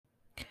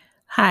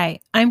Hi,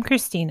 I'm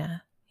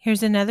Christina.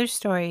 Here's another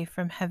story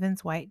from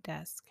Heaven's White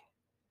Desk.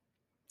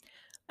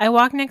 I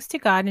walked next to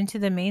God into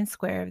the main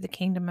square of the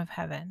Kingdom of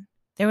Heaven.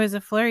 There was a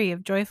flurry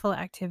of joyful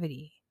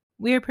activity.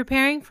 We are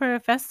preparing for a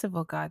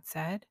festival, God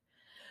said.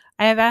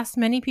 I have asked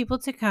many people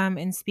to come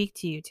and speak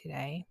to you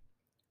today.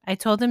 I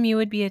told them you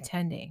would be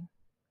attending.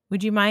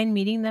 Would you mind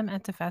meeting them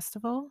at the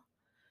festival?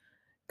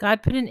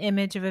 God put an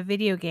image of a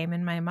video game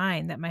in my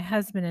mind that my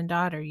husband and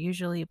daughter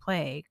usually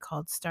play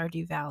called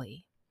Stardew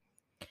Valley.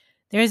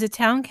 There is a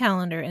town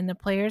calendar, and the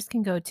players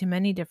can go to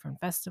many different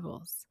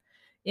festivals.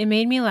 It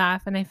made me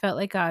laugh, and I felt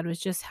like God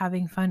was just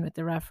having fun with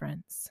the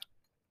reference.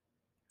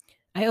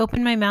 I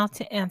opened my mouth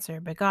to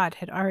answer, but God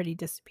had already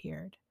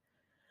disappeared.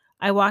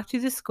 I walked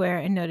through the square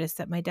and noticed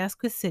that my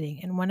desk was sitting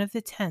in one of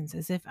the tents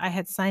as if I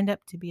had signed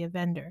up to be a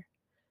vendor.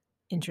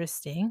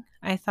 Interesting,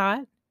 I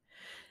thought.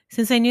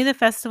 Since I knew the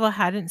festival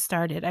hadn't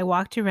started, I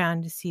walked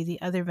around to see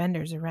the other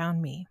vendors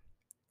around me.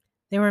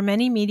 There were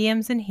many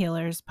mediums and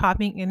healers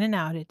popping in and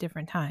out at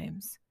different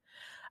times.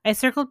 I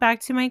circled back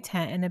to my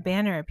tent and a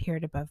banner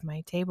appeared above my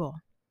table.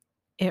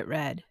 It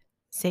read,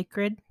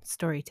 Sacred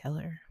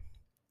Storyteller.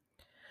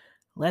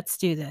 Let's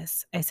do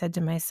this, I said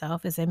to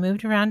myself as I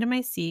moved around to my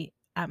seat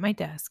at my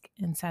desk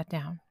and sat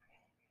down.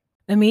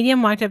 A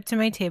medium walked up to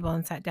my table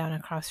and sat down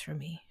across from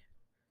me.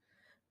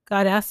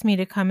 God asked me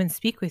to come and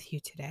speak with you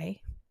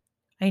today.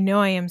 I know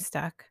I am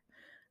stuck.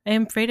 I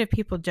am afraid of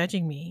people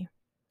judging me.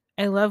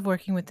 I love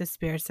working with the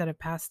spirits that have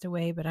passed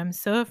away, but I'm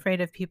so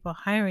afraid of people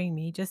hiring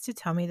me just to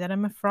tell me that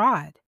I'm a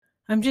fraud.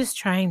 I'm just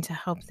trying to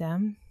help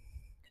them.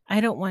 I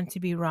don't want to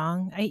be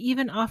wrong. I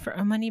even offer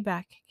a money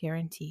back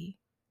guarantee.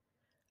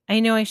 I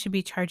know I should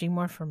be charging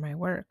more for my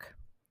work.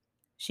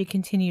 She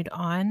continued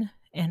on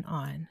and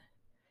on.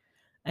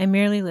 I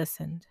merely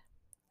listened.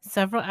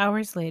 Several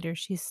hours later,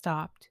 she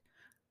stopped,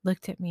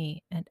 looked at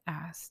me, and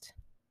asked,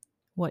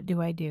 What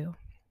do I do?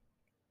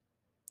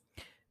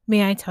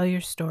 May I tell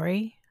your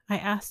story? I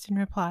asked in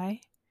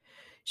reply.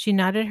 She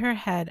nodded her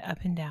head up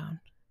and down.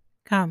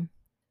 Come,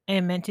 I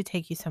am meant to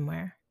take you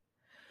somewhere.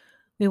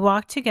 We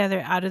walked together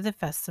out of the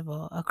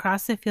festival,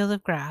 across a field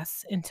of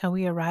grass, until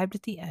we arrived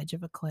at the edge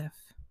of a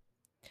cliff.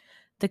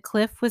 The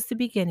cliff was the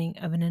beginning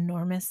of an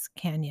enormous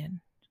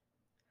canyon.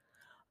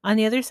 On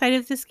the other side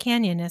of this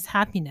canyon is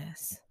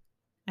happiness,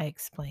 I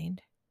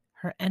explained.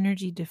 Her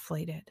energy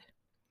deflated.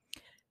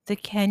 The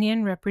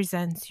canyon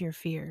represents your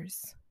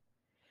fears.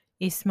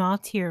 A small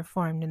tear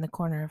formed in the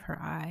corner of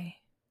her eye.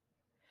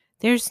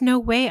 There's no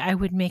way I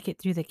would make it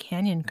through the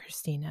canyon,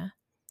 Christina,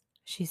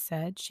 she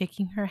said,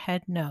 shaking her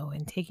head no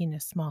and taking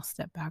a small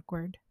step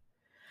backward.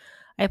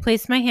 I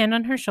placed my hand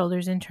on her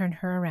shoulders and turned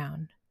her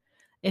around.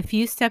 A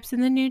few steps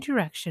in the new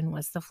direction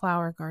was the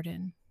flower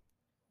garden.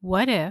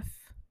 What if,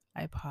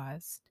 I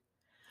paused,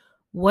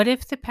 what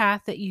if the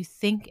path that you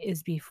think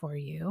is before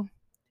you,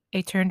 I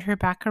turned her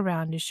back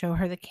around to show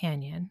her the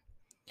canyon,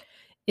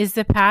 is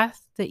the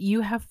path that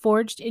you have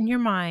forged in your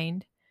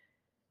mind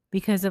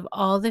because of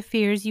all the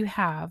fears you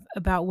have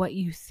about what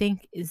you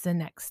think is the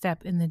next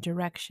step in the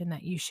direction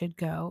that you should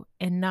go,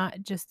 and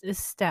not just a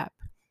step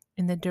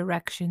in the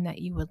direction that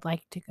you would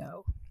like to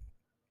go.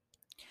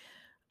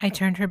 I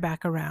turned her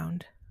back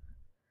around.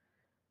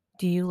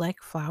 Do you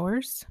like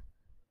flowers?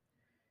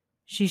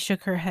 She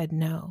shook her head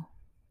no.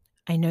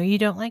 I know you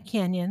don't like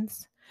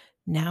canyons.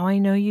 Now I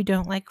know you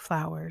don't like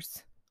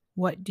flowers.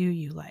 What do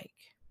you like?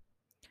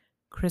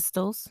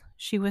 Crystals,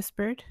 she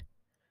whispered.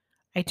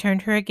 I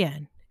turned her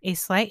again, a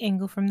slight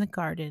angle from the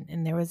garden,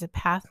 and there was a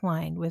path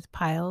lined with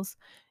piles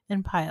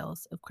and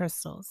piles of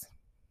crystals.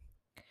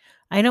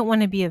 I don't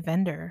want to be a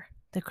vendor.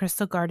 The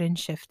crystal garden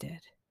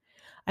shifted.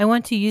 I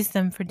want to use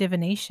them for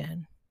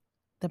divination.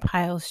 The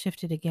piles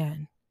shifted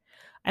again.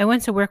 I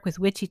want to work with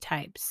witchy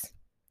types.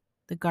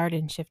 The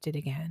garden shifted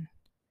again.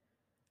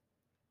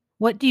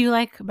 What do you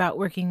like about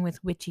working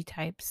with witchy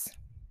types?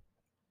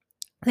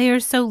 They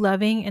are so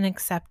loving and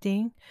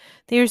accepting.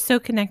 They are so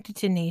connected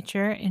to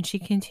nature, and she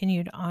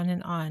continued on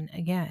and on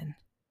again.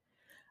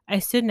 I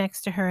stood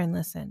next to her and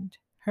listened,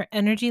 her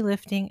energy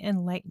lifting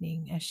and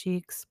lightening as she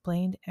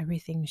explained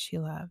everything she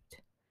loved.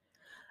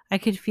 I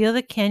could feel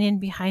the canyon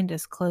behind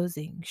us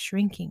closing,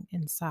 shrinking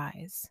in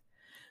size.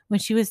 When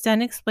she was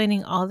done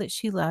explaining all that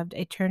she loved,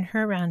 I turned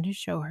her around to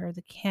show her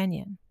the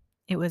canyon.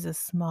 It was a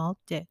small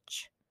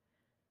ditch.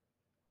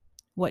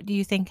 What do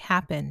you think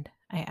happened?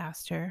 I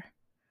asked her.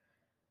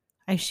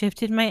 I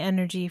shifted my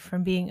energy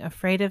from being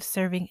afraid of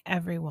serving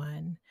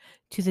everyone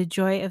to the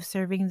joy of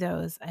serving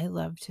those I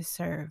love to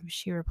serve,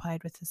 she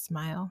replied with a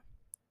smile.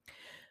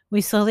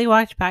 We slowly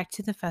walked back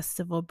to the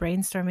festival,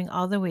 brainstorming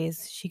all the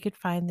ways she could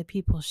find the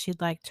people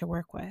she'd like to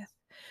work with,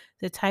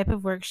 the type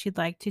of work she'd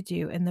like to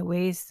do, and the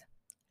ways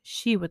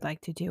she would like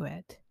to do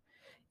it.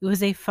 It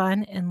was a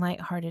fun and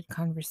light-hearted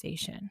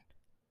conversation.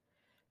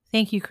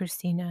 Thank you,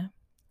 Christina.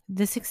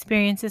 This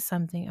experience is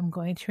something I'm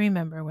going to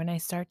remember when I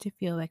start to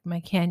feel like my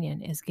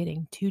canyon is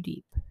getting too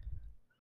deep.